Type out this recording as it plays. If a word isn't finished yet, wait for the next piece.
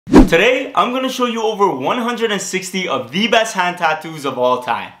Today, I'm going to show you over 160 of the best hand tattoos of all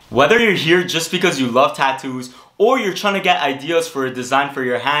time. Whether you're here just because you love tattoos or you're trying to get ideas for a design for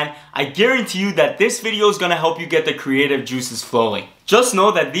your hand, I guarantee you that this video is going to help you get the creative juices flowing. Just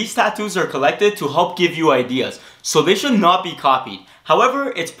know that these tattoos are collected to help give you ideas, so they should not be copied.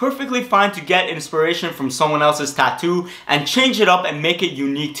 However, it's perfectly fine to get inspiration from someone else's tattoo and change it up and make it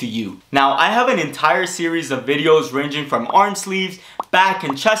unique to you. Now, I have an entire series of videos ranging from arm sleeves, back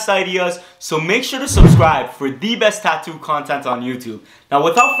and chest ideas, so make sure to subscribe for the best tattoo content on YouTube. Now,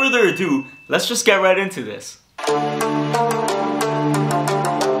 without further ado, let's just get right into this.